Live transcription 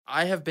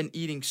I have been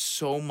eating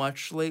so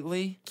much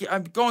lately.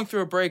 I'm going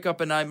through a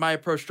breakup, and my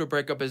approach to a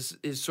breakup is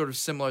sort of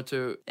similar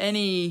to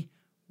any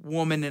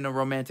woman in a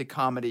romantic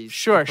comedy's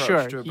approach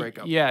to a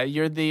breakup. Yeah,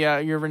 you're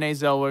Renee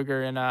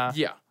Zellweger in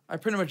Yeah, I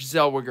pretty much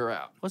Zellweger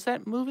out. What's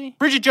that movie?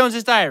 Bridget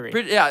Jones's Diary.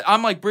 Yeah,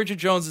 I'm like Bridget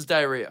Jones's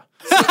Diarrhea.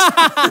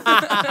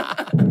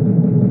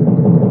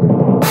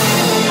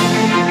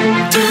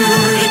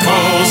 Duty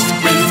calls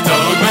with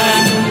Doug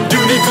Man.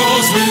 Duty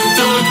calls with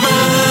Doug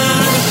Man.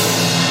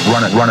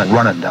 Run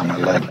it down my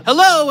leg.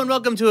 Hello and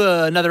welcome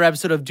to another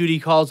episode of Duty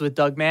Calls with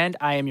Doug Man.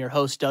 I am your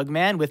host, Doug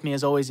Man. With me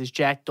as always is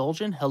Jack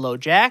Dolgen. Hello,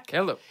 Jack.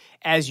 Hello.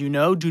 As you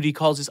know, Duty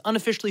Calls is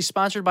unofficially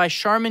sponsored by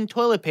Charmin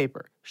Toilet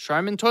Paper.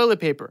 Charmin Toilet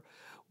Paper.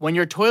 When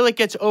your toilet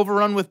gets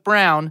overrun with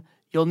brown,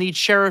 you'll need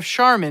Sheriff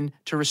Charmin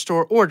to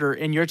restore order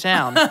in your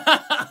town.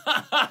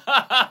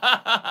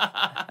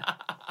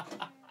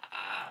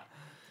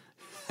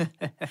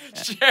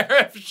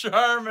 Sheriff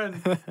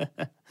Sharman.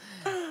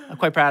 I'm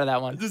quite proud of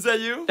that one. Is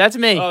that you? That's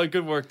me. Oh,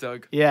 good work,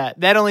 Doug. Yeah,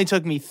 that only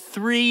took me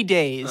 3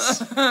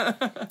 days,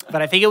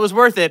 but I think it was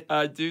worth it.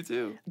 I do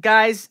too.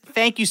 Guys,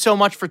 thank you so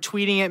much for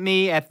tweeting at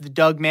me at the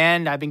Doug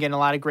Man. I've been getting a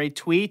lot of great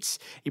tweets.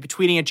 You've been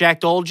tweeting at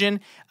Jack Dolgen.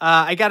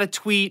 I got a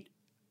tweet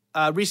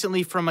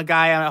recently from a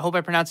guy, I hope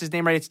I pronounced his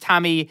name right. It's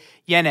Tommy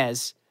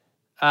Yanez.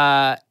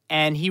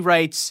 And he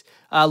writes,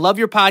 love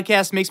your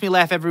podcast, makes me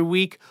laugh every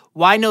week.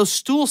 Why no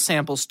stool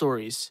sample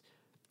stories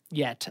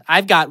yet?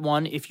 I've got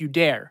one if you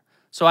dare.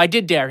 So I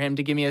did dare him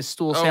to give me a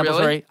stool sample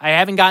story. I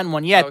haven't gotten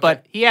one yet,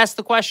 but he asked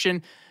the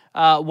question,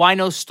 why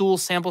no stool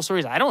sample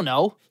stories? I don't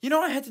know. You know,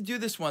 I had to do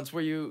this once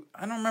where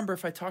I don't remember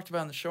if I talked about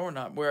it on the show or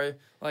not, where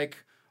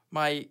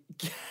my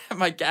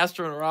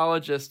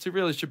gastroenterologist, who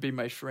really should be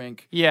my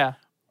shrink. Yeah.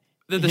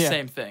 They're the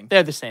same thing.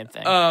 They're the same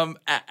thing.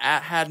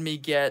 Had me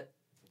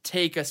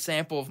take a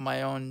sample of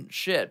my own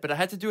shit, but I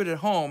had to do it at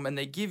home, and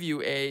they give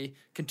you a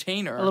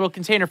container. A little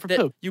container for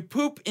poop. You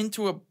poop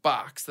into a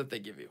box that they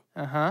give you.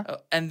 Uh-huh.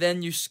 And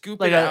then you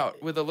scoop it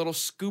out with a little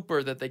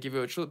scooper that they give you,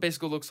 which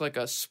basically looks like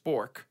a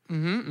spork.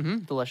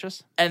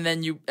 Delicious. And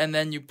then you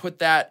put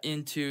that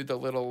into the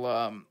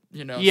little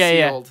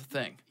sealed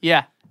thing.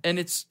 Yeah. And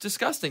it's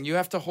disgusting. You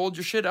have to hold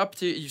your shit up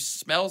to it. It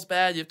smells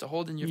bad. You have to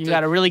hold it. You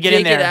got to really get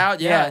in there. Dig it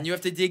out. Yeah. And you have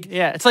to dig.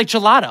 Yeah. It's like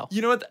gelato.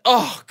 You know what?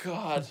 Oh,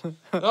 God.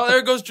 Oh,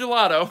 there goes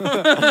gelato.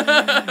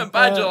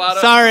 Bye, gelato.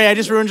 Sorry, I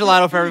just ruined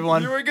gelato for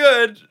everyone. You were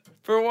good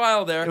for a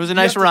while there. It was a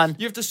nice run.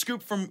 You have to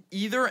scoop from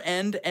either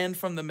end and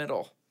from the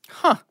middle.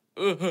 Huh.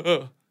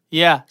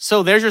 Yeah.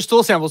 So there's your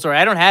stool sample story.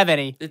 I don't have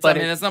any. It's not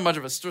much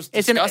of a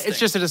disgusting.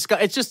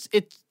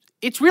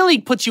 It's really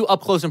puts you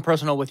up close and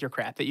personal with your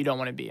crap that you don't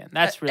want to be in.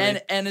 That's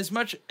really and as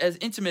much as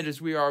intimate as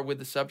we are with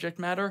the subject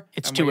matter,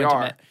 it's too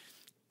intimate.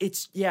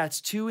 It's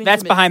too intimate.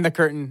 That's behind the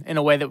curtain in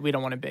a way that we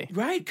don't want to be.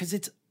 Right, because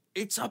it's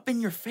up in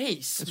your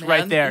face. It's man.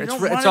 right there.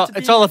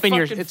 It's all up in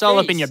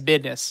your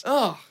business.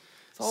 Oh.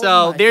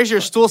 So there's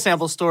your stool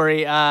sample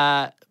story.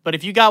 But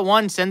if you got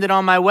one, send it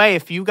on my way.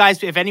 If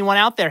anyone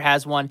out there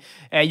has one,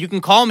 you can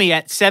call me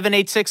at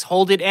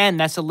 786-HOLD-IT-N.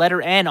 That's the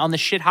letter N on the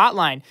shit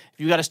hotline. If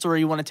you got a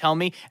story you want to tell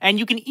me. And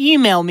you can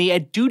email me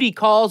at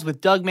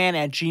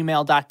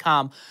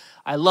dutycallswithdugman@gmail.com.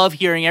 I love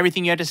hearing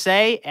everything you have to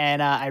say,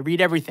 and I read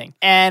everything.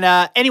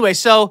 And anyway,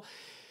 so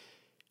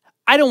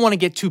I don't want to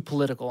get too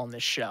political on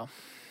this show.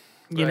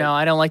 You know,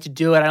 I don't like to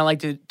do it. I don't like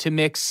to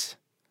mix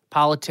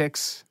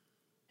politics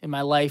in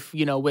my life,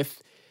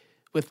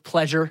 with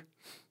pleasure,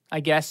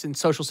 I guess, in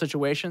social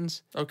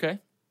situations. Okay.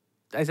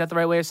 Is that the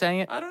right way of saying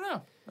it? I don't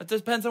know. It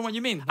depends on what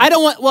you mean. I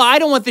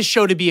don't want this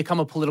show to become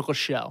a political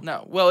show.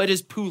 No. Well, it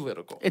is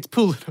political. It's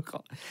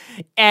political.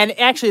 And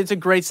actually, it's a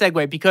great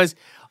segue because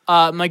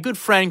my good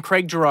friend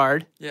Craig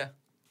Girard. Yeah.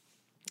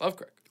 Love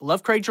Craig.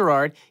 Love Craig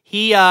Girard.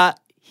 He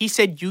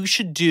said you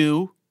should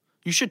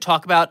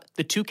talk about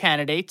the two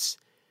candidates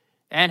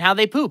and how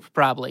they poop,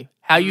 probably.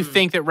 How you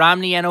think that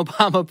Romney and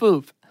Obama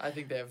poop. I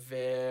think they have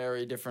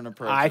very different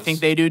approaches. I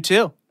think they do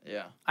too.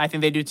 Yeah. I think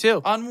they do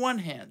too. On one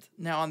hand.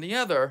 Now, on the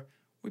other,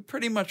 we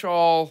pretty much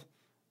all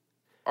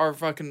are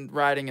fucking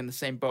riding in the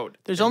same boat.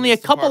 There's only a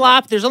couple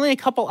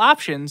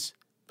options,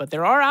 but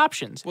there are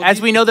options. Well, as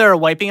we know, there are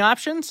wiping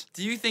options.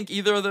 Do you think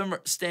either of them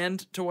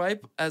stand to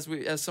wipe, as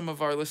some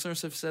of our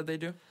listeners have said they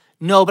do?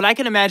 No, but I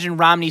can imagine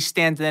Romney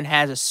stands and then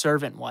has a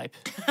servant wipe.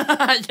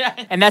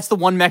 Yeah. And that's the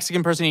one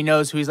Mexican person he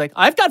knows who he's like,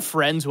 I've got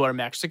friends who are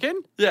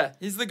Mexican. Yeah,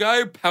 he's the guy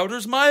who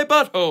powders my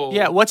butthole.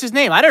 Yeah, what's his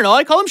name? I don't know.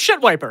 I call him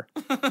Shit Wiper.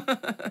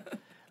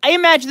 I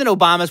imagine that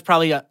Obama's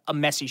probably a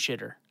messy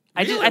shitter.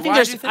 Really? I think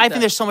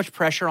there's so much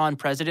pressure on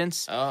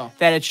presidents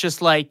that it's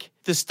just like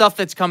the stuff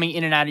that's coming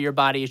in and out of your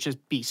body is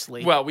just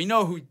beastly. Well, we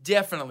know who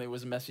definitely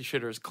was a messy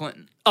shitter is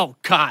Clinton. Oh,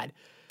 God.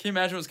 Can you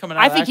imagine what's coming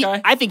out of that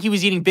guy? I think he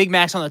was eating Big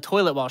Macs on the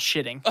toilet while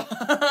shitting.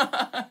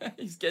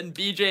 He's getting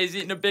BJ's,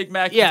 eating a Big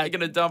Mac, and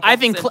taking a dump. I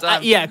think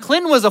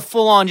Clinton was a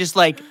full-on just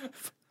like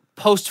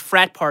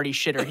post-frat party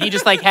shitter. He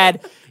just like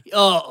had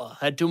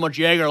too much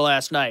Jaeger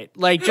last night.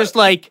 Like just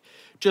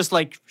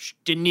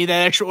didn't need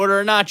that extra order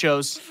of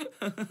nachos.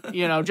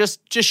 Just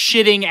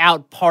shitting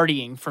out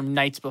partying from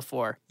nights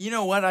before. You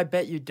know what? I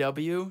bet you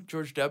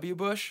George W.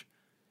 Bush,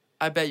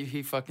 I bet you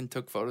he fucking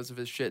took photos of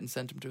his shit and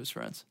sent them to his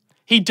friends.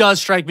 He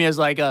does strike me as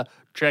like a,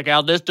 check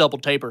out this double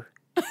taper.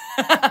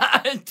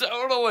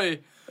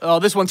 Totally. Oh,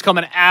 this one's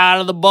coming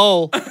out of the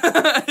bowl.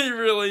 He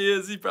really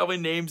is. He probably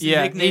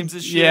nicknames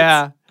his shit.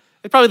 Yeah.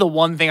 It's probably the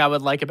one thing I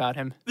would like about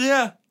him.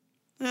 Yeah.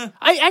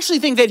 I actually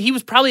think that he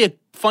was probably a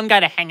fun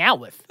guy to hang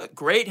out with. A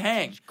great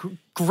hang.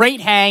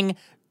 Great hang.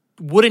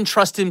 Wouldn't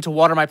trust him to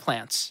water my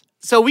plants.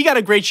 So we got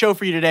a great show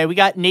for you today. We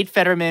got Nate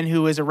Fetterman,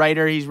 who is a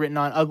writer. He's written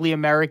on Ugly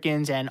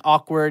Americans and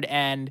Awkward,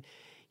 and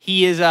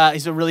he's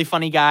a really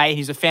funny guy.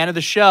 He's a fan of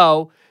the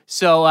show.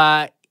 So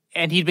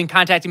and he'd been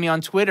contacting me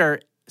on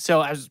Twitter. So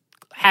I was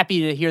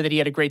happy to hear that he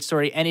had a great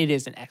story, and it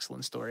is an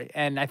excellent story.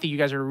 And I think you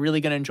guys are really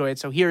going to enjoy it.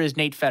 So here is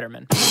Nate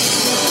Fetterman.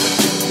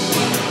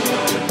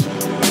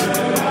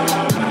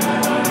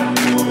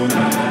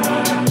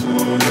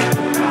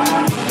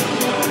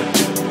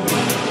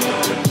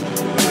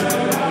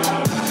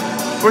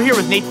 We're here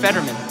with Nate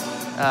Fetterman.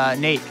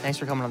 Nate, thanks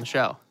for coming on the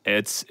show.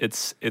 It's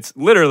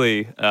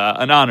literally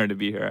an honor to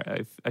be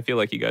here. I feel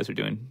like you guys are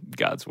doing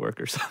God's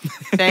work or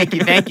something.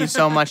 Thank you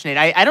so much, Nate.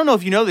 I don't know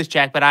if you know this,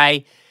 Jack, but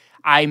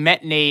I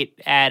met Nate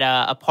at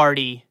a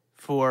party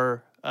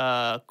for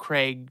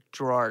Craig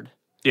Girard.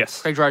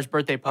 Yes. Craig Girard's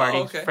birthday party.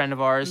 Oh, okay. Friend of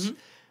ours,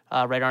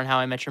 right on How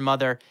I Met Your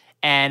Mother.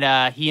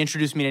 And he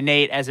introduced me to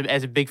Nate as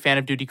a big fan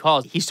of Duty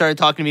Calls. He started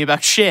talking to me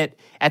about shit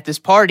at this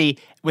party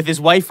with his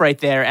wife right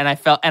there, and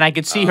I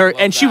could see her,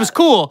 and she was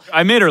cool.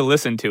 I made her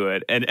listen to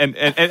it, and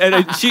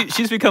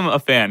she's become a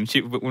fan.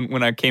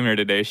 When I came here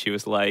today, she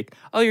was like,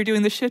 "Oh, you're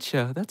doing the shit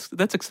show.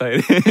 That's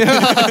exciting."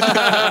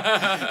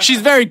 She's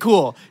very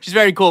cool.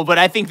 But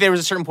I think there was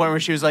a certain point where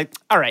she was like,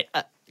 "All right,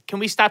 can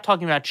we stop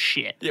talking about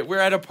shit?" Yeah, we're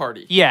at a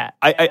party. Yeah.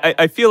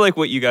 I feel like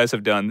what you guys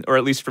have done, or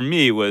at least for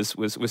me, was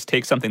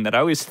take something that I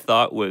always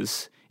thought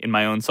was, in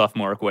my own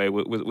sophomoric way,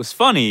 was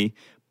funny,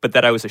 but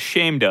that I was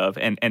ashamed of,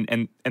 and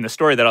the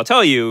story that I'll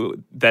tell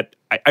you, that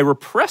I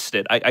repressed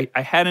it.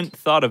 I hadn't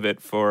thought of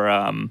it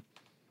for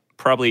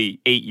probably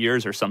 8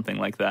 years or something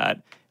like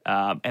that.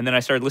 And then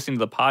I started listening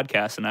to the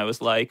podcast, and I was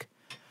like,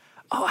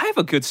 oh, I have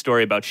a good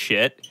story about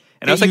shit.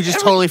 And I was like, just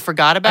totally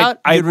forgot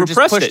about? I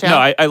repressed it. No,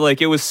 I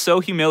like, it was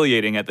so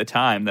humiliating at the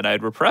time that I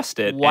had repressed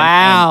it.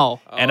 Wow.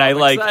 And I'm I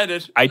like,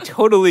 excited. I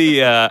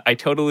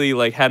totally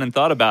like hadn't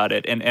thought about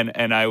it.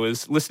 And I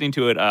was listening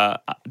to it,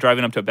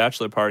 driving up to a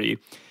bachelor party.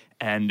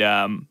 And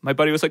my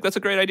buddy was like, that's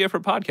a great idea for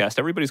a podcast.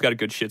 Everybody's got a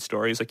good shit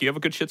story. He's like, you have a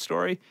good shit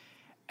story?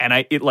 And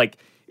it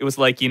was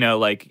like,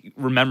 like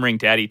remembering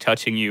daddy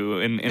touching you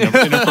in an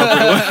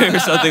inappropriate way or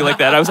something like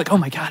that. I was like, oh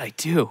my God, I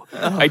do.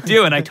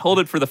 And I told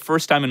it for the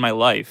first time in my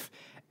life.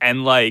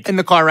 And like in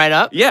the car ride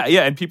up? Yeah.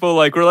 And people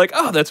like were like,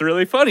 oh, that's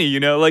really funny.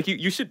 Like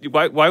you should,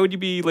 why would you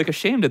be like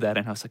ashamed of that?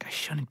 And I was like, I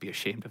shouldn't be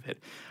ashamed of it.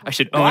 I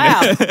should own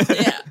it.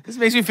 Yeah. This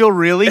makes me feel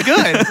really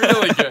good.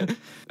 Really good.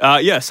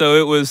 So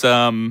it was,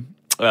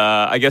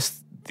 I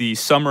guess the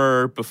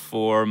summer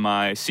before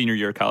my senior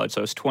year of college. So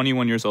I was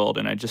 21 years old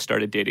and I just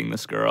started dating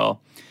this girl.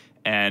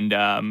 And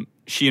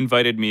she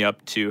invited me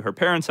up to her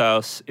parents'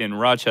 house in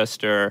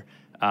Rochester,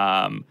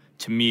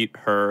 to meet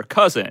her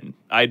cousin.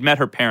 I'd met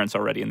her parents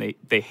already, and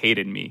they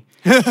hated me.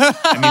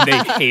 They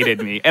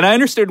hated me. And I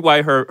understood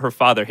why her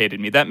father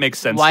hated me. That makes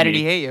sense to me. Why did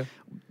he hate you?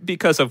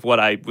 Because of what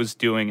I was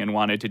doing and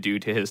wanted to do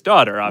to his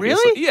daughter,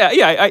 obviously. Really?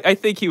 Yeah. I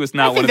think he was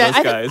not one of those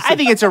guys. I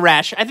think it's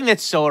irrational. I think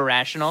that's so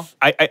irrational.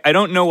 I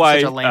don't know why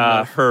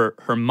lame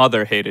her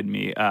mother hated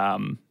me. I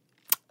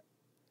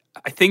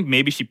think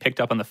maybe she picked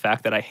up on the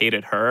fact that I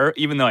hated her,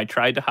 even though I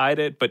tried to hide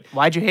it. But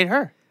why'd you hate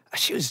her?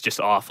 She was just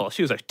awful.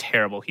 She was a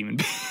terrible human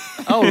being.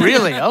 Oh,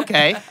 really?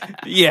 Okay.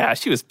 Yeah,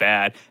 she was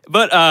bad.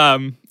 But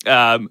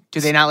do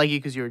they not like you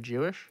because you were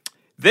Jewish?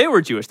 They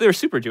were Jewish. They were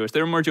super Jewish. They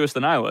were more Jewish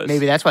than I was.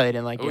 Maybe that's why they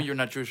didn't like you. Oh, you're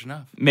not Jewish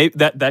enough. Maybe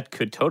that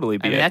could totally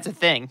be. That's a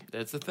thing.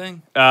 That's a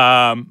thing.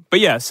 But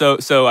yeah,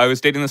 so I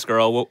was dating this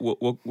girl.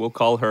 We'll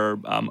call her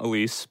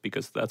Elise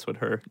because that's what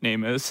her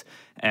name is.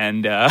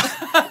 And okay,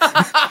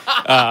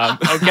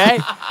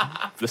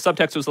 the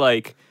subtext was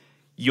like,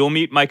 you'll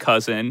meet my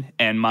cousin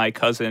and my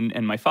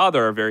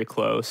father are very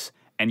close,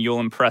 and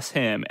you'll impress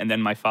him, and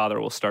then my father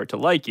will start to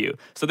like you.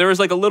 So there was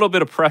like a little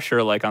bit of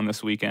pressure like on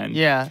this weekend.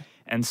 Yeah.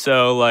 And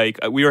so like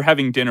we were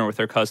having dinner with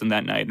her cousin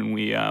that night, and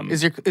we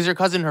is your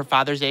cousin her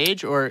father's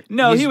age or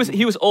no?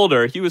 He was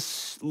older. He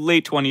was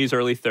late 20s,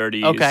 early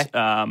 30s. Okay.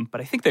 But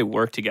I think they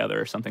worked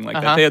together or something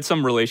like that. They had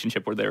some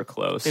relationship where they were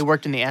close. They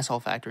worked in the asshole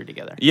factory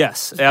together.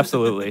 Yes,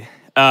 absolutely.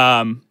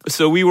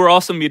 So we were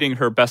also meeting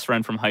her best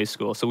friend from high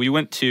school. So we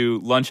went to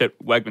lunch at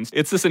Wegmans.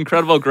 It's this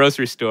incredible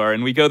grocery store,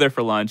 and we go there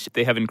for lunch.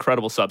 They have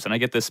incredible subs, and I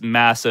get this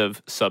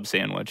massive sub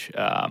sandwich.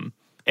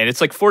 And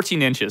it's like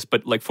 14 inches,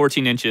 but like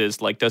 14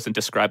 inches like doesn't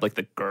describe like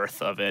the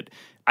girth of it.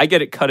 I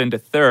get it cut into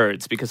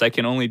thirds because I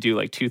can only do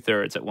like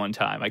 2/3 at one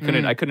time. I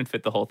couldn't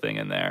fit the whole thing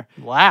in there.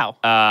 Wow.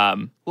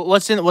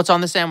 What's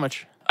on the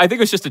sandwich? I think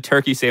it was just a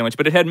turkey sandwich,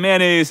 but it had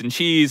mayonnaise and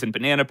cheese and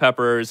banana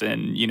peppers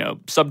and,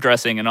 sub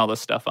dressing and all this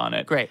stuff on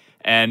it. Great.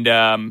 And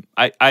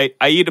I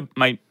eat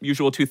my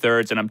usual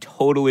 2/3, and I'm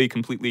totally,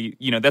 completely,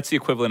 that's the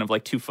equivalent of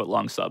like 2 foot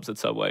long subs at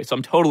Subway. So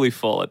I'm totally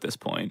full at this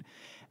point.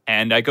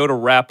 And I go to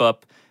wrap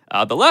up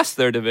the last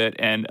third of it.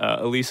 And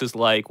Elise is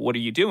like, what are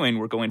you doing?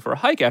 We're going for a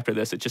hike after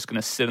this. It's just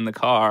going to sit in the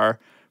car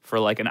for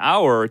like an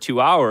hour or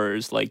 2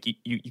 hours. Like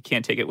you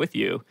can't take it with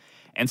you.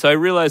 And so I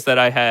realized that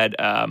I had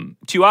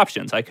two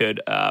options. I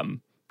could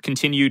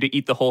continue to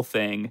eat the whole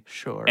thing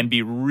and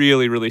be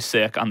really, really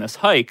sick on this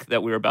hike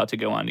that we were about to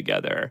go on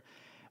together.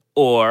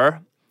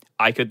 Or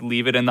I could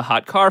leave it in the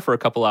hot car for a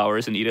couple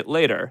hours and eat it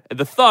later.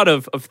 The thought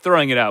of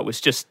throwing it out was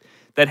just,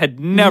 that had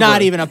never...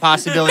 Not even a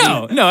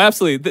possibility. No,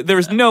 absolutely. There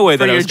was no way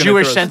that I was going to... For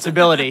your Jewish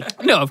sensibility.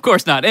 No, of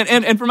course not.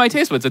 And for my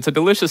taste buds, it's a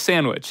delicious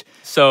sandwich.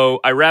 So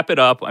I wrap it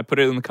up, I put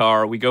it in the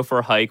car, we go for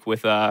a hike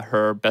with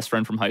her best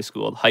friend from high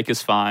school. The hike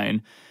is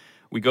fine.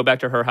 We go back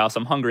to her house.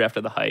 I'm hungry after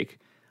the hike.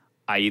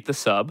 I eat the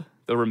sub,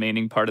 the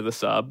remaining part of the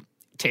sub.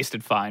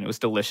 Tasted fine. It was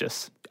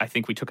delicious. I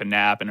think we took a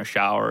nap and a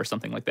shower or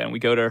something like that. And we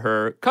go to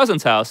her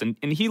cousin's house, and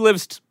he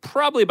lives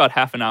probably about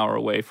half an hour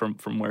away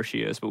from where she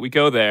is. But we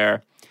go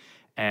there,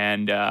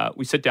 and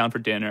we sit down for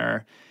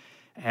dinner,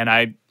 and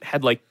I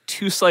had like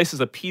 2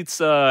 slices of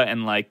pizza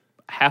and like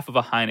half of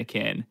a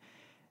Heineken,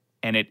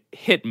 and it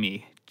hit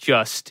me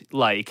just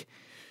like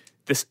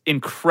this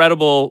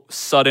incredible,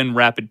 sudden,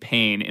 rapid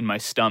pain in my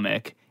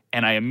stomach.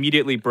 And I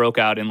immediately broke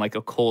out in like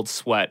a cold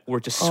sweat where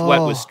just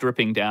sweat was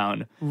dripping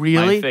down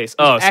my face.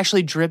 Oh,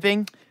 actually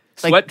dripping?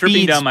 Sweat like dripping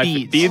beads, down my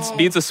beads. face.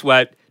 Beads of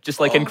sweat,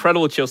 just like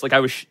incredible chills. Like I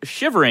was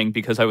shivering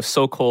because I was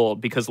so cold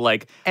because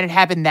like... And it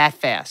happened that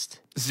fast?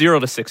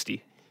 0 to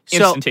 60.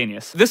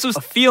 Instantaneous. This was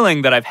a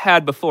feeling that I've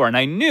had before. And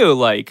I knew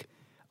like,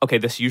 okay,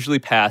 this usually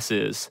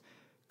passes.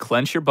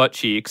 Clench your butt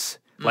cheeks.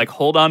 Like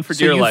hold on for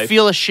dear life. So you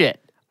feel a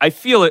shit? I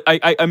feel it.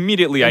 I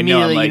immediately I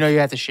know. I'm like, you know you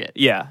have to shit.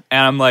 Yeah.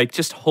 And I'm like,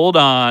 just hold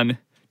on.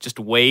 Just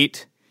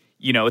wait,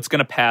 it's going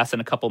to pass in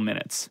a couple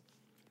minutes.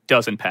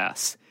 Doesn't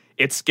pass.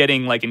 It's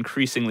getting like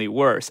increasingly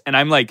worse. And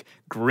I'm like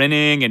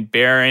grinning and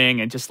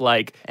bearing and just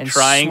like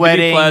trying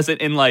sweating. To be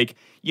pleasant and like,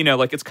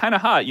 like it's kind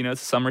of hot,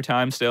 it's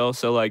summertime still.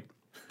 So like,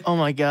 oh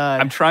my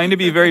God. I'm trying to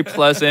be very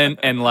pleasant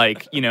and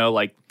like,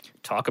 like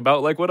talk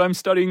about like what I'm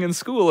studying in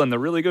school and the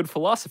really good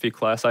philosophy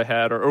class I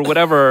had or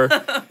whatever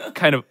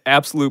kind of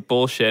absolute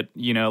bullshit,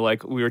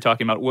 like we were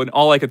talking about when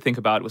all I could think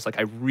about was like,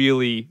 I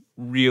really,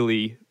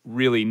 really,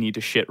 really need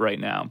to shit right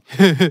now.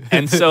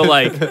 And so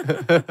like,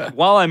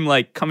 while I'm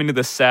like coming to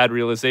this sad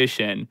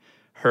realization,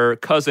 her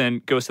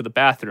cousin goes to the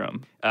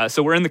bathroom.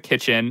 So we're in the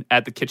kitchen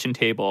at the kitchen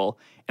table,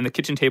 and the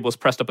kitchen table is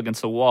pressed up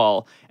against the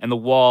wall, and the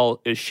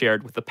wall is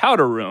shared with the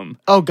powder room.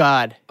 Oh,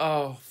 God.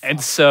 Oh, fuck. And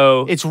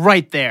so... It's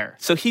right there.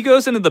 So he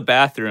goes into the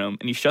bathroom,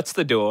 and he shuts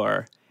the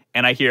door,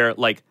 and I hear,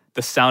 like,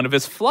 the sound of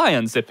his fly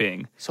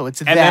unzipping. So it's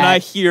and that. And then I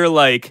hear,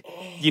 like,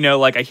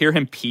 like, I hear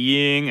him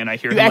peeing, and I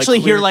hear him, You actually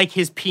hear, like,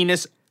 his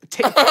penis...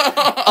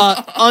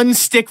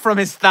 unstick from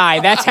his thigh.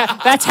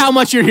 That's how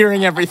much you're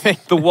hearing everything.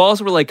 The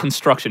walls were like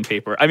construction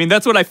paper. I mean,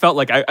 that's what I felt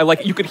like. I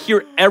like you could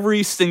hear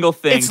every single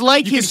thing. It's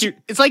like it's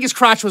like his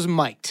crotch was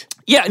mic'd.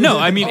 Yeah, no,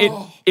 I mean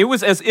it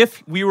was as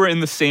if we were in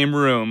the same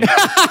room.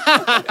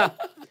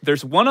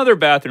 There's one other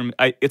bathroom.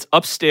 It's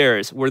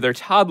upstairs where their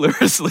toddler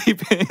is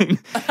sleeping,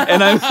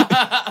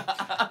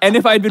 and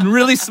if I'd been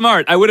really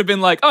smart, I would have been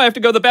like, "Oh, I have to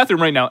go to the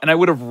bathroom right now," and I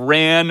would have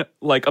ran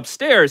like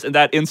upstairs in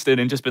that instant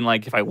and just been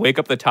like, "If I wake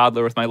up the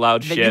toddler with my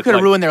loud shit, you could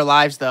have ruined their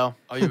lives, though."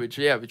 Oh, you would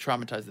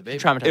traumatize the baby.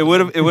 It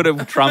would have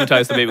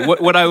traumatized the baby.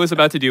 What I was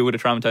about to do would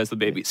have traumatized the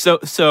baby.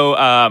 So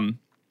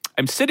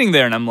I'm sitting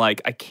there and I'm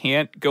like, I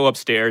can't go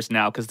upstairs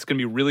now because it's gonna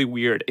be really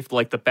weird if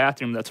like the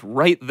bathroom that's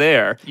right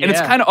there, and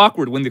it's kind of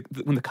awkward when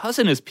the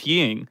cousin is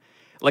peeing.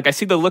 Like I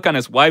see the look on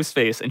his wife's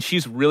face, and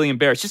she's really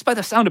embarrassed just by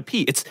the sound of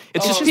pee. It's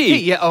just pee.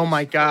 Yeah. Oh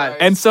my God.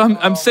 And so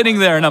I'm sitting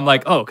there, and I'm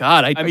like, oh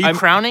God. Are you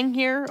crowning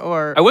here,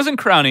 or I wasn't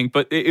crowning,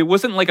 but it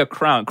wasn't like a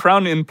crown.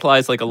 Crown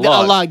implies like a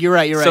log. A log. You're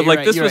right. So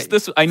like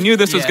this. I knew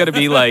this was going to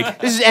be like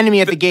this is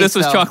enemy at the gate. This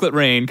was chocolate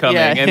rain coming,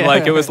 and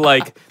like it was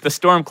like the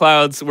storm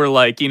clouds were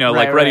like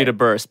ready to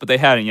burst, but they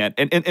hadn't yet.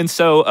 And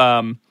so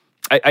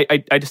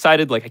I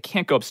decided like I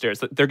can't go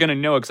upstairs. They're gonna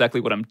know exactly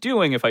what I'm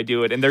doing if I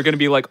do it, and they're gonna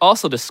be like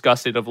also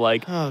disgusted of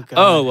like,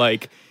 oh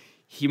like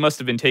he must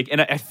have been taking.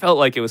 And I felt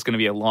like it was gonna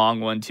be a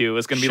long one too. It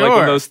was gonna be like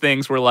one of those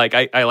things where like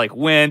I like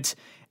went.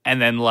 And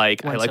then,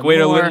 like, I like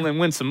wait a little and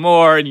win some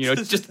more, and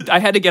just I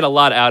had to get a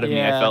lot out of me.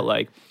 I felt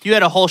like you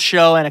had a whole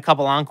show and a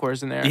couple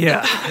encores in there.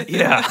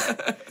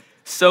 Yeah.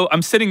 So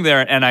I'm sitting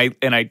there, and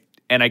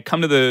I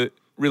come to the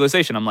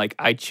realization. I'm like,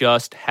 I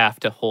just have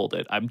to hold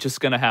it. I'm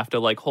just gonna have to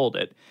like hold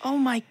it. Oh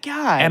my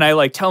God! And I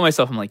like tell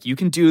myself, I'm like, you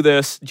can do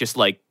this. Just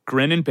like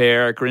grin and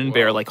bear,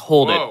 like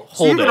hold it, hold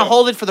so you're gonna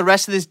hold it for the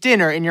rest of this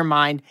dinner in your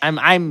mind.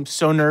 I'm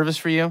so nervous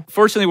for you.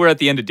 Fortunately, we're at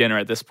the end of dinner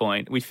at this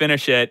point. We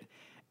finish it.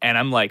 And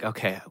I'm like,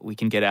 okay, we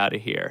can get out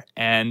of here.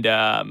 And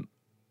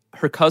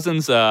her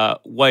cousin's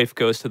wife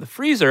goes to the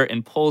freezer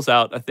and pulls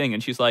out a thing.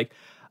 And she's like,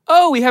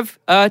 oh, we have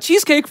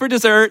cheesecake for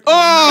dessert.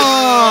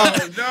 Oh!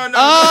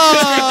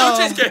 No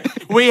cheesecake.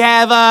 We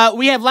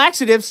have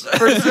laxatives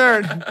for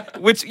dessert.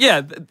 Which,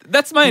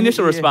 that's my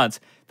initial response.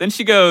 Then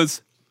she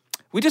goes,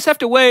 we just have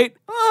to wait,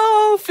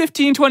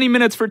 15, 20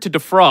 minutes for it to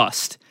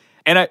defrost.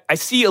 And I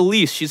see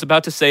Elise, she's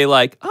about to say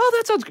like, oh,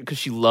 that sounds good. Because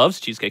she loves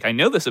cheesecake. I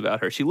know this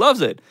about her. She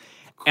loves it.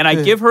 And I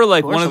give her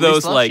like Of course, one of Elise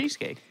those loves like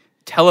cheesecake.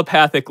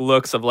 telepathic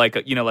looks of like,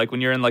 you know, like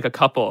when you're in like a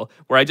couple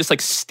where I just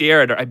like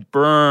stare at her, I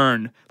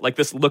burn like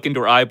this look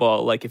into her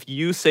eyeball. Like if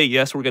you say,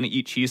 yes, we're going to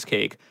eat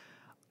cheesecake,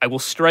 I will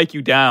strike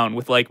you down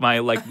with like my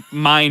like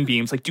mind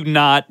beams. Like, do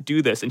not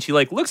do this. And she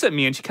like looks at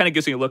me and she kind of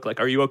gives me a look like,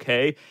 are you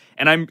okay?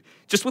 And I'm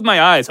just with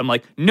my eyes, I'm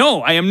like,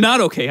 no, I am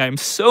not okay. I am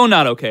so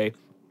not okay.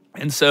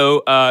 And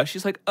so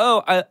she's like,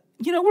 oh,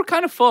 we're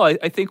kind of full.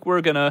 I think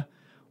we're gonna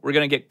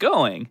get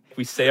going.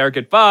 We say our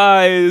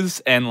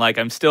goodbyes, and like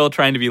I'm still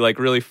trying to be like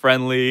really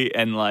friendly,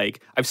 and like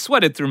I've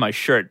sweated through my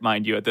shirt,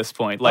 mind you, at this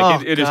point.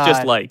 Like it is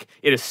just like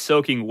it is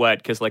soaking wet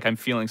because like I'm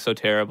feeling so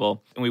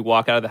terrible. And we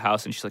walk out of the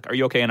house, and she's like, "Are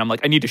you okay?" And I'm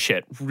like, "I need to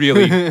shit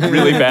really,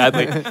 really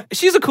badly."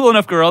 She's a cool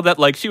enough girl that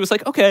like she was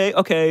like, "Okay.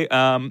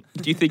 Do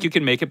you think you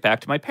can make it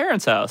back to my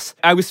parents' house?"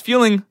 I was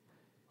feeling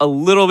a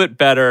little bit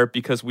better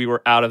because we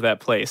were out of that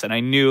place, and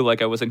I knew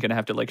like I wasn't gonna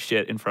have to like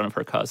shit in front of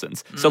her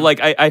cousins. So like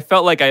I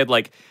felt like I had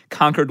like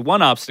conquered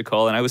one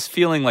obstacle, and I was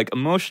feeling like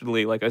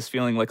emotionally like I was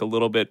feeling like a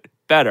little bit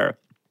better.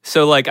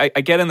 So like I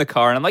get in the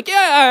car and I'm like,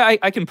 yeah,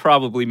 I can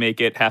probably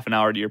make it half an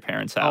hour to your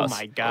parents' house. Oh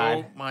my god.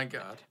 Oh my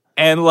god.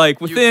 And like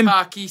within you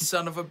cocky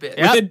son of a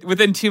bitch.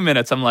 Within 2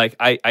 minutes, I'm like,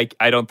 I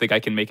don't think I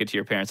can make it to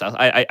your parents' house.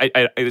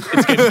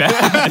 It's getting bad.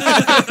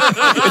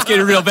 It's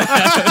getting real bad.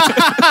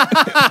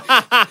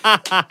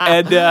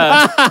 And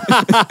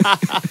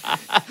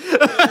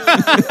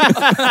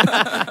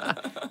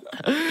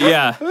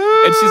yeah,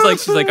 and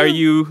she's like, are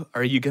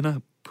you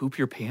gonna poop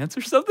your pants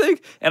or something?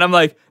 And I'm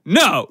like,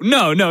 no,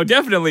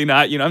 definitely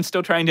not. You know, I'm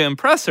still trying to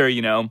impress her.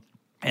 You know,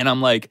 and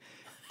I'm like,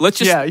 let's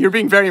just. Yeah, you're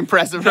being very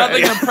impressive.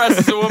 Nothing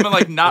impresses a woman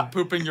like not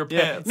pooping your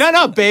pants.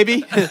 No,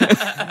 baby.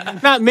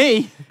 Not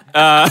me.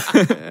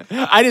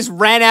 I just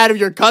ran out of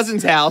your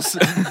cousin's house.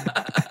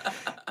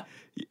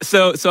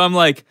 So I'm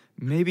like,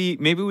 maybe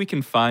we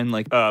can find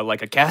like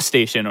a gas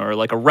station or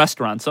like a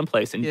restaurant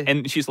someplace.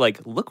 And she's like,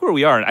 look where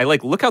we are. And I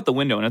like look out the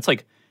window and it's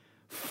like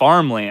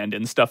farmland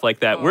and stuff like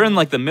that. We're in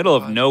like the middle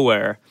of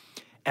nowhere.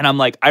 And I'm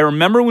like, I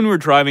remember when we were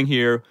driving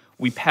here,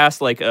 we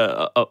passed like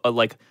a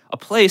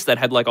place that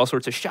had like all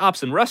sorts of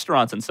shops and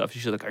restaurants and stuff.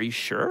 She's like, are you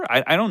sure?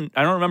 I don't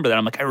remember that.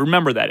 I'm like, I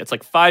remember that. It's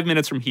like 5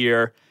 minutes from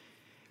here.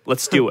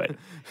 Let's do it.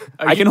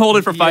 I can hold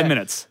it for 5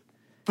 minutes.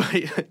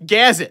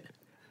 Gas it.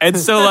 And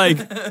so like,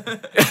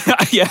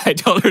 yeah, I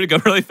told her to go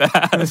really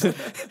fast.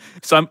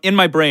 So I'm in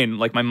my brain,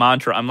 like my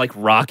mantra, I'm like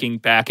rocking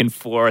back and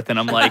forth and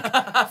I'm like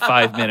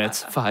 5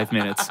 minutes, 5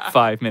 minutes,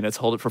 5 minutes,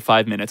 hold it for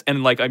 5 minutes.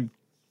 And like, I'm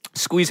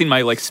squeezing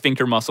my like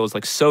sphincter muscles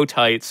like so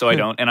tight so I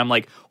don't, and I'm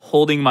like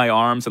holding my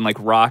arms and like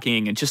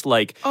rocking and just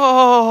like,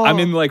 I'm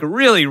in like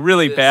really,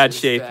 really bad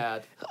shape.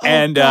 Bad.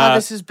 And God,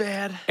 this is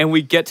bad. And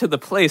we get to the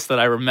place that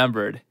I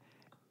remembered.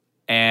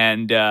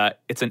 And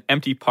it's an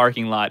empty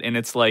parking lot, and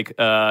it's like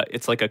a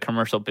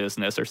commercial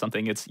business or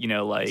something. It's, you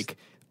know, like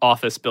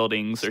office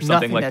buildings or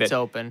something like that. That's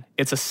open.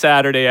 It's a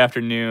Saturday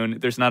afternoon.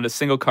 There's not a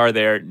single car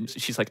there.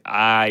 She's like,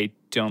 I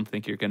don't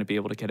think you're going to be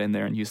able to get in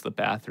there and use the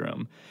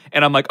bathroom.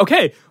 And I'm like,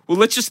 okay, well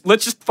let's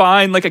just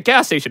find like a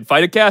gas station.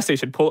 Find a gas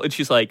station. Pull. And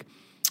she's like,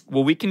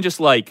 well, we can just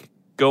like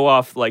go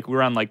off. Like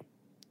we're on like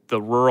the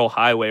rural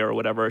highway or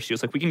whatever. She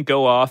was like, we can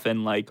go off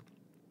and like,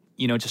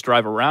 you know, just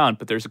drive around.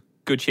 But there's a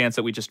good chance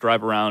that we just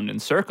drive around in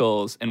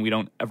circles and we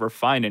don't ever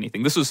find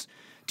anything. This was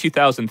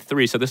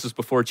 2003, so this was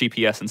before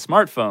GPS and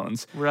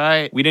smartphones.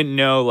 Right. We didn't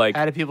know like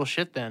how did people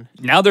shit then?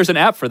 Now there's an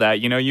app for that.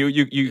 You know,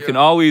 you can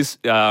always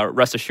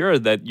rest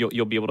assured that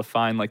you'll be able to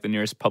find like the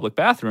nearest public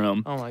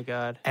bathroom. Oh my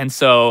god. And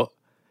so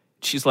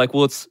she's like,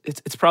 well,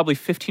 it's probably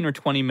 15 or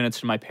 20 minutes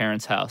from my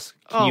parents' house.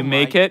 Can you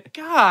make it?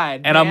 God.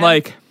 And man. I'm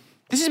like,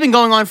 this has been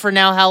going on for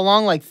now how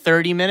long? Like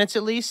 30 minutes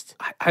at least?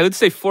 I would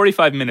say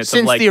 45 minutes.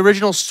 Since of like, the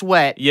original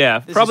sweat. Yeah,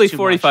 probably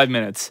 45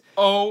 minutes.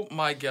 Oh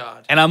my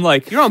god. And I'm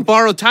like, you're on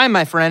borrowed time,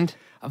 my friend.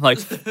 I'm like,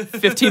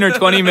 15 or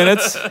 20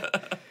 minutes.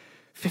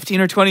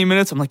 15 or 20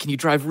 minutes. I'm like, can you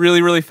drive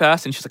really, really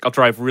fast? And she's like, I'll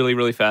drive really,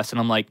 really fast. And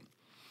I'm like,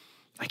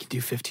 I can do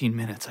 15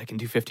 minutes. I can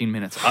do 15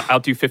 minutes. I'll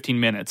do 15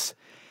 minutes.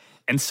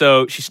 And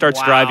so she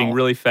starts driving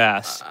really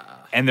fast.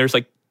 And there's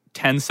like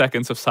 10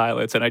 seconds of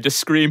silence. And I just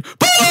scream,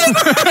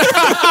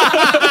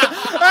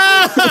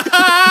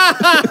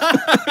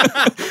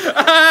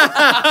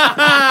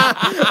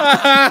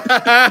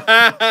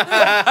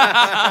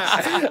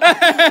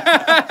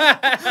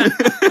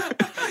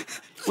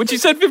 when she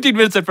said 15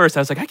 minutes at first, I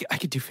was like, I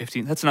could do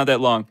 15. That's not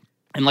that long.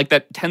 And like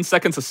that 10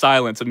 seconds of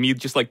silence of me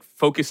just like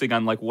focusing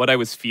on like what I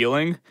was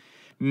feeling.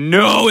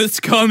 No, it's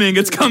coming.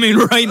 It's coming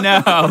right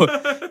now.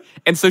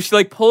 And so she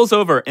like pulls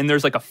over and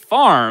there's like a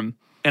farm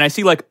and I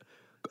see like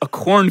a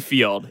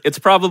cornfield. It's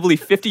probably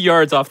 50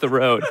 yards off the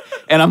road.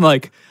 And I'm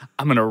like,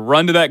 I'm going to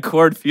run to that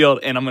cornfield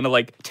and I'm going to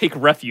like take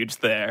refuge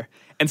there.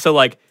 And so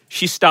like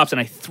she stops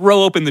and I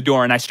throw open the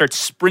door and I start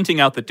sprinting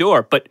out the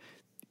door. But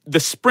the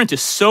sprint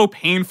is so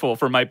painful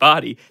for my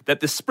body that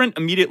the sprint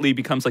immediately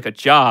becomes like a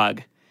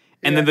jog.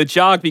 And then the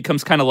jog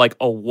becomes kind of like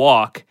a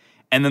walk.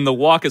 And then the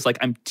walk is like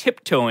I'm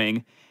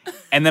tiptoeing.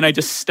 And then I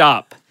just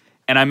stop.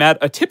 And I'm at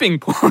a tipping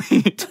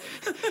point.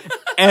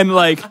 And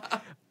like,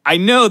 I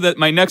know that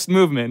my next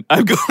movement,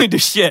 I'm going to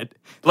shit.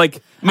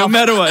 Like, no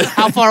matter what.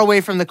 How far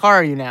away from the car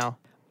are you now?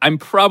 I'm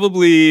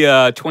probably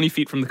 20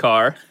 feet from the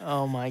car.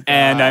 Oh, my God.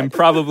 And I'm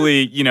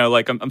probably,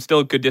 like, I'm still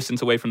a good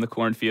distance away from the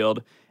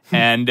cornfield.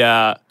 And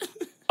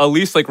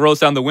Elise, like, rolls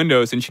down the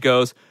windows and she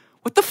goes,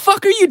 "What the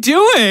fuck are you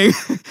doing?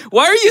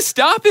 Why are you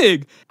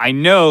stopping?" I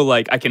know,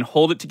 like, I can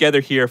hold it together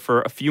here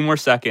for a few more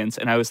seconds,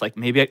 and I was like,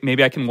 maybe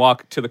I can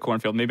walk to the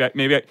cornfield. Maybe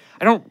I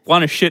don't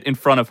want to shit in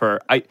front of her.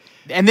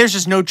 And there's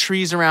just no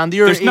trees around.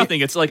 There's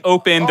nothing. It's like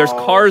open. There's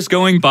cars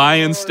going by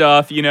and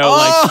stuff. Like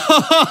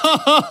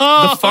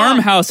the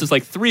farmhouse is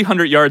like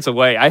 300 yards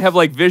away. I have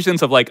like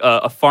visions of like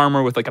a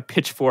farmer with like a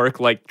pitchfork,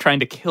 like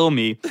trying to kill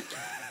me.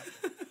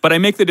 But I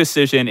make the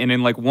decision, and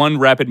in like one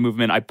rapid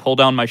movement, I pull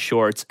down my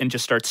shorts and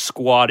just start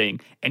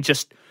squatting, and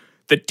just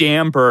the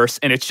dam bursts,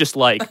 and it's just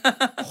like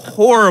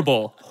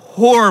horrible,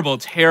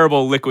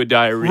 terrible liquid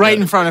diarrhea. Right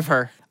in front of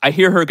her. I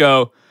hear her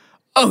go,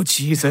 "Oh,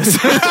 Jesus."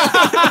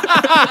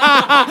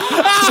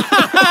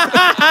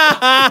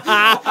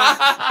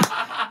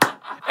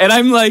 And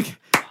I'm like,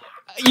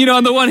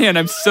 on the one hand,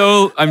 I'm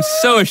so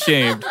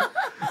ashamed.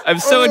 I'm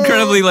so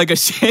incredibly like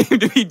ashamed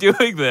to be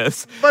doing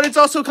this. But it's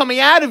also coming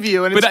out of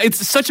you. And but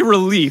it's such a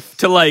relief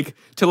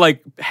to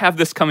have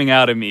this coming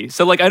out of me.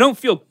 So like I don't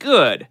feel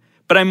good,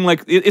 but I'm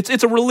like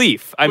it's a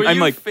relief. Were I'm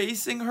you like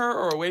facing her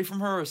or away from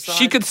her or side?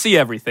 She could see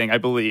everything, I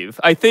believe.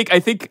 I think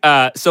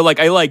so like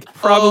I like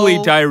probably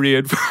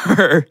diarrheaed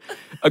for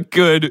a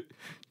good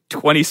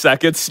 20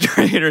 seconds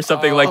straight or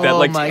something like that.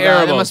 Like my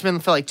terrible. God. It must have been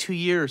for like 2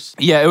 years.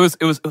 Yeah, it was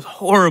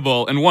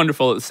horrible and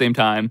wonderful at the same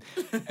time.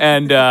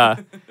 And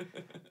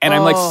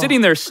I'm like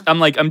sitting there,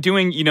 I'm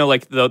doing,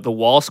 like the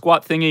wall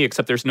squat thingy,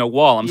 except there's no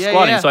wall. I'm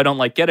squatting, so I don't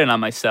like get it on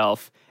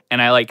myself.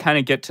 And I like kind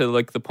of get to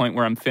like the point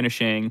where I'm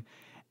finishing,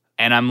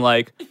 and I'm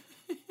like,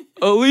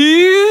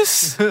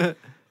 Elise, do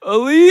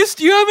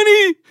you have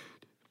any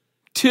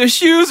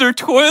tissues or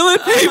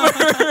toilet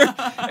paper?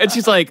 And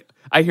she's like,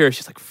 I hear her,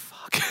 she's like, fuck.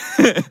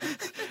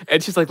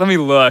 And she's like, let me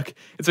look.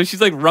 And so she's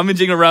like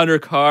rummaging around her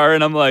car,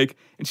 and I'm like,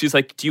 and she's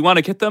like, do you want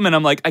to get them? And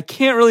I'm like, I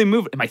can't really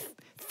move. And my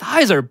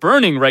thighs are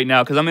burning right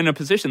now because I'm in a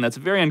position that's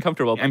very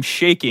uncomfortable. I'm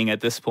shaking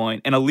at this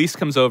point, and Elise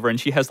comes over, and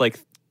she has like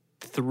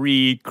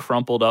 3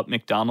 crumpled up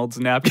McDonald's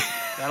napkins.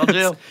 That'll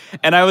do.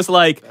 And I was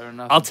like,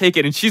 I'll take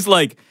it. And she's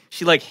like,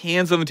 she like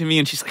hands them to me,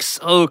 and she's like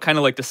so kind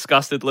of like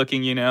disgusted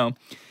looking, And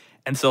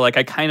so like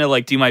I kind of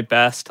like do my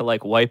best to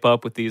like wipe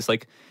up with these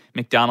like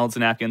McDonald's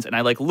napkins, and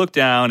I like look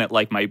down at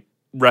like my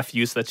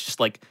refuse that's just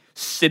like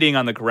sitting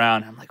on the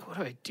ground. I'm like, what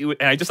do I do?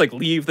 And I just like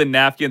leave the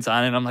napkins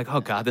on, and I'm like, oh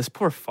God, this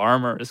poor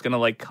farmer is gonna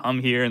like come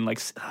here and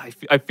like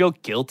I feel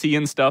guilty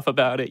and stuff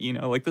about it.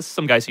 Like this is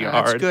some guy's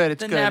yard. It's good.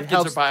 It's the good.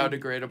 napkins are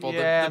biodegradable.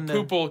 Yeah, the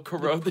poop will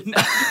corrode the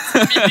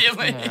napkins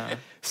immediately. Yeah.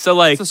 So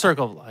like it's a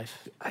circle of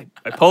life. I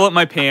pull up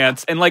my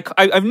pants, and like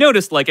I've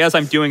noticed like as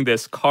I'm doing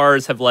this,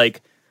 cars have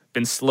like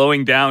been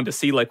slowing down to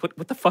see like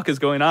what the fuck is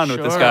going on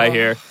with this guy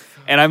here.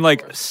 And I'm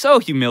like so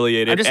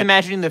humiliated. I'm just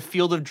imagining the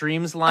Field of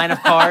Dreams line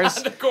of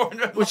cars,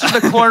 which is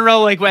the corn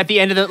row, like at the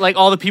end of the like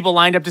all the people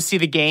lined up to see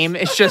the game.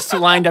 It's just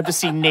lined up to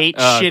see Nate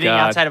shitting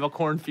outside of a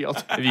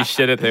cornfield. If you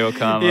shit it, they will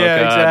come.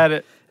 Yeah,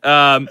 exactly.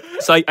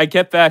 So I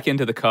get back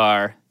into the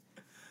car,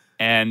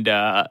 and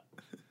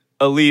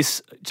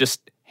Elise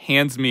just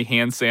hands me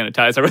hand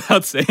sanitizer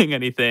without saying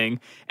anything.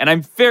 And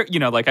I'm very,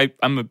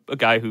 I'm a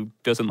guy who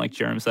doesn't like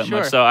germs that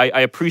much, so I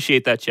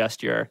appreciate that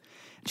gesture.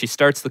 She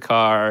starts the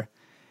car,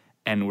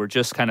 and we're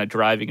just kind of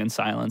driving in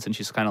silence, and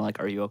she's kind of like,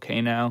 are you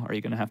okay now? Are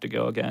you going to have to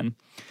go again?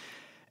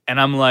 And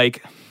I'm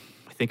like,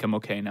 I think I'm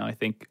okay now. I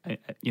think, I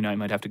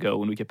might have to go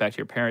when we get back to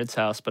your parents'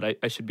 house, but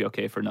I should be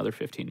okay for another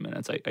 15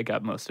 minutes. I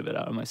got most of it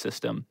out of my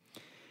system.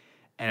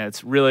 And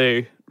it's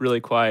really,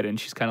 really quiet, and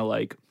she's kind of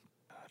like,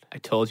 I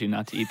told you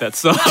not to eat that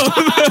salt.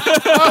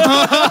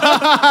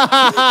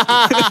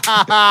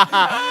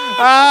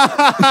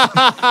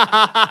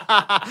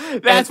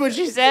 That's what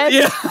she said?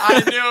 Yeah. I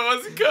knew it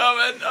was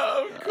coming.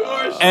 Oh, of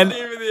course. And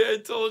I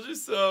told you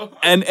so.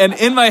 And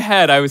in my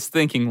head, I was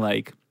thinking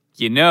like,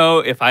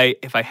 if I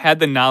had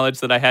the knowledge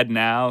that I had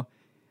now,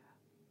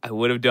 I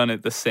would have done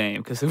it the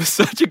same because it was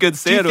such a good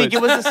sandwich. Do you think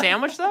it was a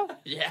sandwich though?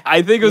 Yeah.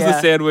 I think it was a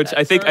sandwich.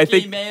 I think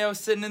turkey mayo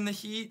sitting in the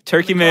heat.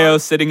 Turkey mayo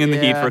sitting in the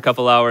heat for a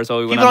couple hours while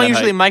we went on that People don't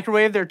usually hike.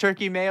 microwave their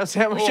turkey mayo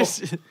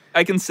sandwiches.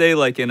 I can say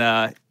like in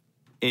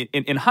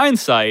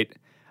hindsight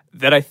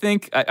that I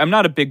think I'm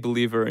not a big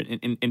believer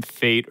in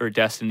fate or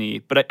destiny,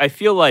 but I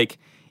feel like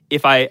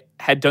if I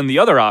had done the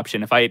other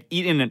option, if I had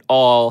eaten it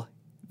all,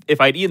 if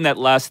I'd eaten that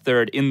last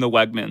third in the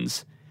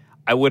Wegmans,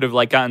 I would have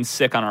like gotten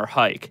sick on our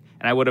hike.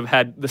 And I would have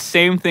had the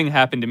same thing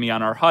happen to me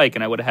on our hike,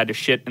 and I would have had to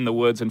shit in the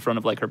woods in front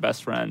of like her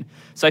best friend.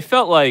 So I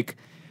felt like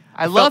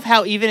I love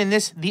how even in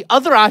this, the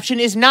other option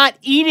is not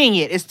eating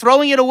it; it's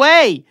throwing it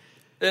away.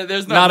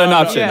 There's not an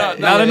option.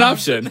 Not an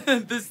option.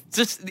 option.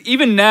 Just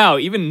even now,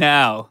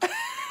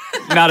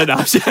 not an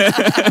option.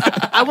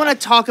 I want to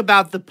talk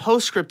about the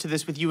postscript to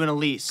this with you and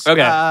Elise.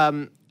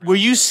 Okay. Were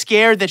you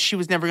scared that she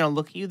was never going to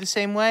look at you the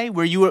same way?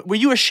 Were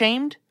you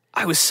ashamed?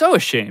 I was so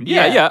ashamed.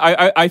 Yeah.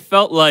 I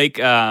felt like.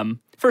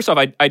 First off,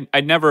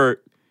 I'd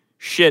never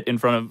shit in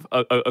front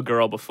of a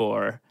girl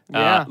before.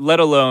 Yeah. Let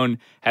alone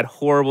had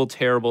horrible,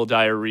 terrible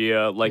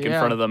diarrhea in Yeah.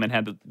 front of them and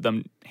had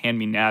them hand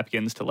me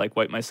napkins to like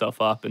wipe myself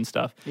up and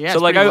stuff. Yeah, so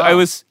it's like pretty I low.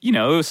 was,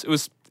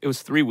 it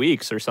was 3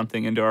 weeks or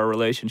something into our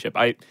relationship.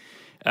 Oh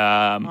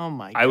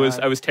my God. I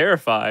was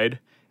terrified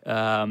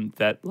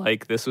that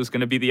like this was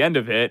going to be the end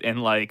of it,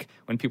 and like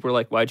when people were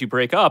like, "Why'd you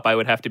break up?" I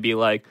would have to be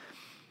like,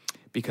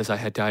 because I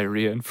had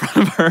diarrhea in front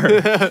of her.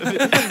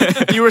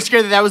 You were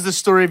scared that was the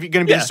story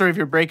going to be the story of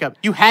your breakup.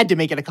 You had to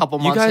make it a couple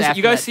months after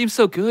You guys that. seem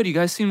so good. You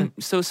guys seem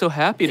so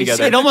happy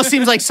together. It almost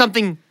seems like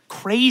something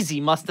crazy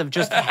must have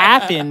just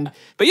happened.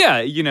 But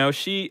yeah,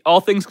 she,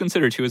 all things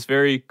considered, she was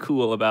very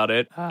cool about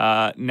it.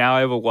 Now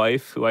I have a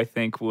wife who I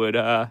think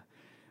wouldn't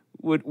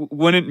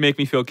make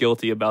me feel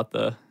guilty about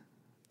the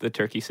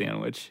turkey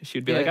sandwich.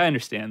 She'd be like, I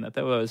understand that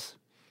was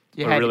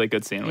a really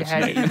good sandwich.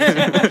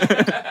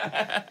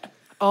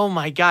 Oh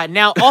my God.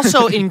 Now,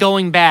 also in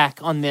going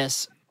back on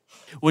this,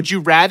 would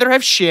you rather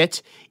have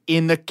shit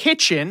in the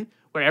kitchen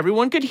where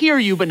everyone could hear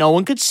you but no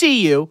one could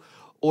see you,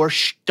 or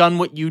done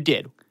what you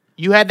did?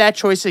 You had that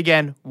choice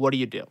again. What do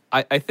you do?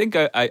 I think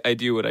I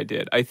do what I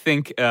did. I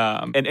think,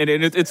 and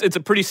it's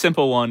a pretty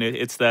simple one.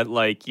 It's that,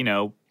 like,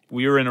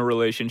 we were in a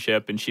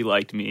relationship and she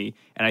liked me,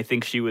 and I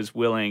think she was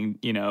willing,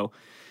 to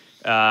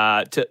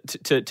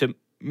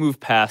move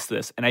past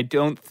this. And I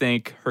don't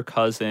think her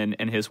cousin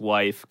and his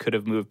wife could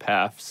have moved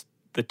past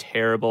the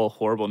terrible,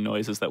 horrible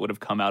noises that would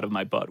have come out of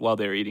my butt while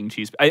they were eating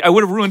cheese. I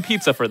would have ruined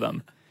pizza for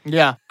them.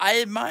 Yeah.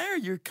 I admire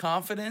your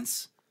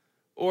confidence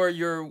or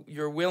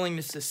your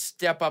willingness to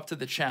step up to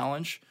the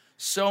challenge.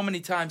 So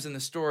many times in the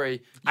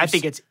story, I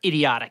think it's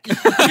idiotic.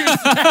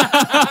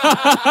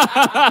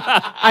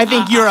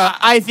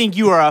 I think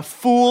you are a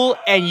fool,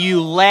 and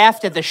you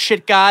laughed at the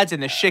shit gods,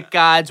 and the shit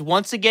gods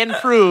once again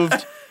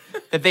proved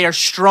that they are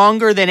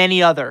stronger than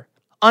any other.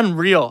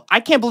 Unreal. I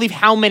can't believe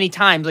how many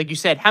times, like you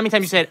said,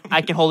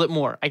 I can hold it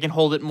more. I can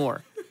hold it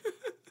more.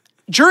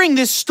 During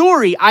this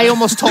story, I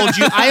almost told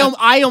you,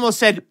 I almost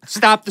said,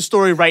 stop the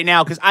story right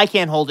now because I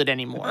can't hold it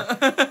anymore.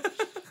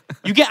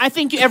 I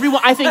think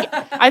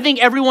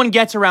everyone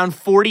gets around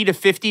 40 to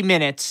 50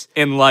 minutes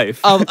in life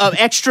of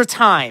extra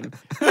time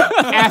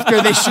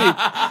after they shoot.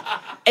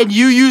 And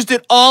you used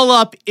it all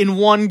up in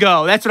one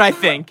go. That's what I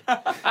think.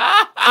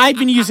 I've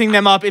been using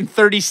them up in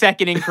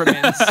 30-second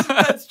increments.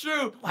 That's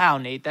true. Wow,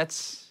 Nate,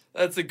 that's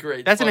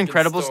an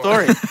incredible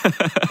story.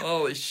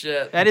 Holy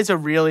shit. That is a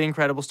really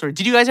incredible story.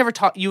 Did you guys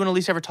you and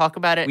Elise ever talk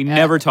about it? We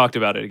never talked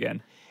about it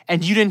again.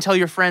 And you didn't tell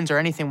your friends or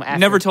anything after?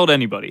 Never told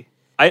anybody.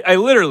 I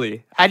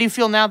literally. How do you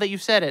feel now that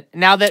you've said it?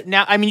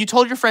 You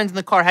told your friends in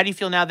the car. How do you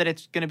feel now that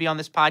it's going to be on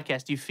this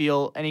podcast? Do you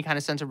feel any kind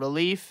of sense of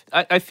relief?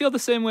 I feel the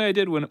same way I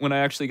did when I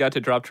actually got to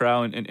drop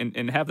trow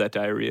and have that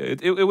diarrhea.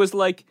 It was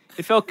like,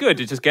 it felt good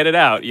to just get it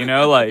out,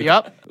 Like,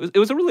 yep. It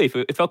was a relief.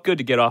 It felt good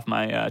to get off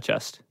my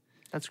chest.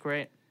 That's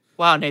great.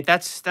 Wow, Nate,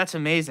 that's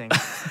amazing.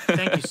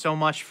 Thank you so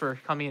much for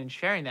coming in and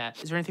sharing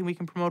that. Is there anything we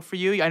can promote for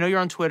you? I know you're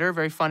on Twitter.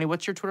 Very funny.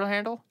 What's your Twitter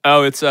handle?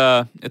 Oh, it's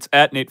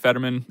at Nate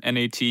Federman,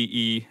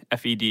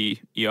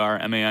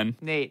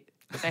 NateFederman. Nate,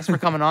 thanks for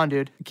coming on,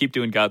 dude. Keep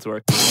doing God's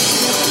work.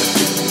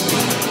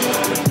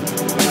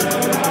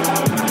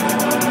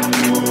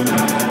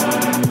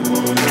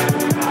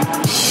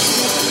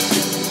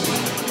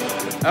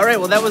 All right,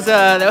 well, that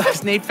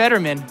was Nate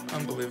Federman.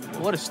 Unbelievable.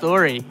 What a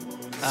story.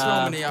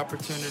 So many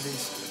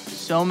opportunities.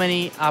 So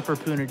many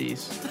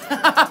opportunities.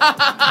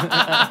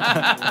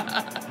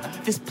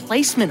 This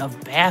placement of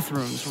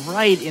bathrooms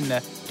right in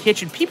the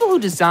kitchen. People who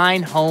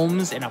design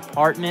homes and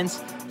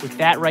apartments with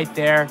that right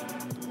there,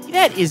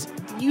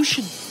 you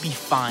should be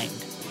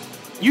fined.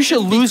 You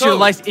should lose your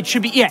license. It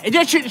should be,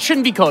 it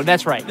shouldn't be code.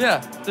 That's right. Yeah,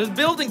 the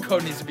building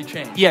code needs to be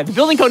changed. Yeah, the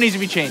building code needs to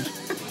be changed.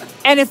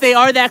 And if they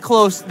are that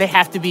close, they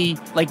have to be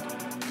like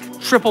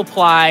triple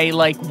ply,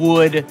 like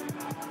wood,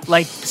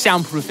 like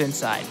soundproof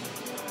inside.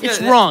 It's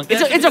wrong.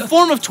 It's a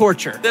form of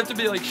torture. They have to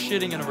be like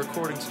shitting in a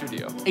recording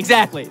studio.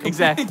 Exactly.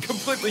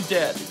 Completely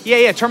dead.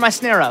 Yeah. Turn my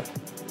snare up.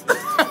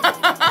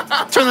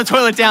 Turn the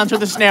toilet down. Turn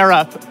the snare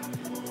up.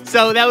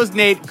 So that was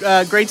Nate.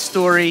 Great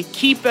story.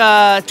 Keep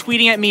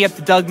tweeting at me at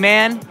the Doug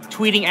Man.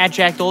 Tweeting at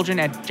Jack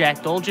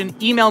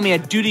Dolgen. Email me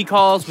at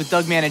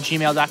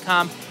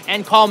dutycallswithdugman@gmail.com.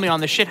 And call me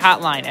on the shit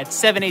hotline at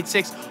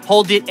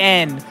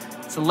 786-HOLD-IT-N.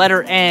 It's the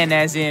letter N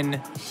as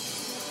in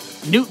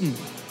Newton.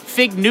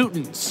 Fig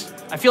Newtons.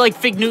 I feel like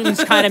Fig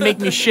Newtons kind of make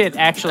me shit,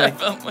 actually.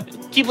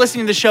 Definitely. Keep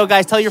listening to the show,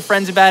 guys. Tell your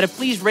friends about it.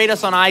 Please rate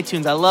us on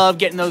iTunes. I love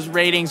getting those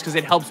ratings because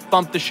it helps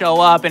bump the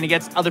show up and it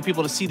gets other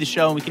people to see the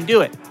show, and we can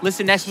do it.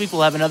 Listen, next week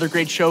we'll have another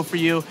great show for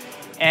you.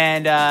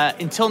 And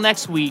until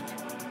next week,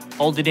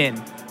 hold it in.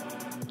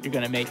 You're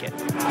going to make it.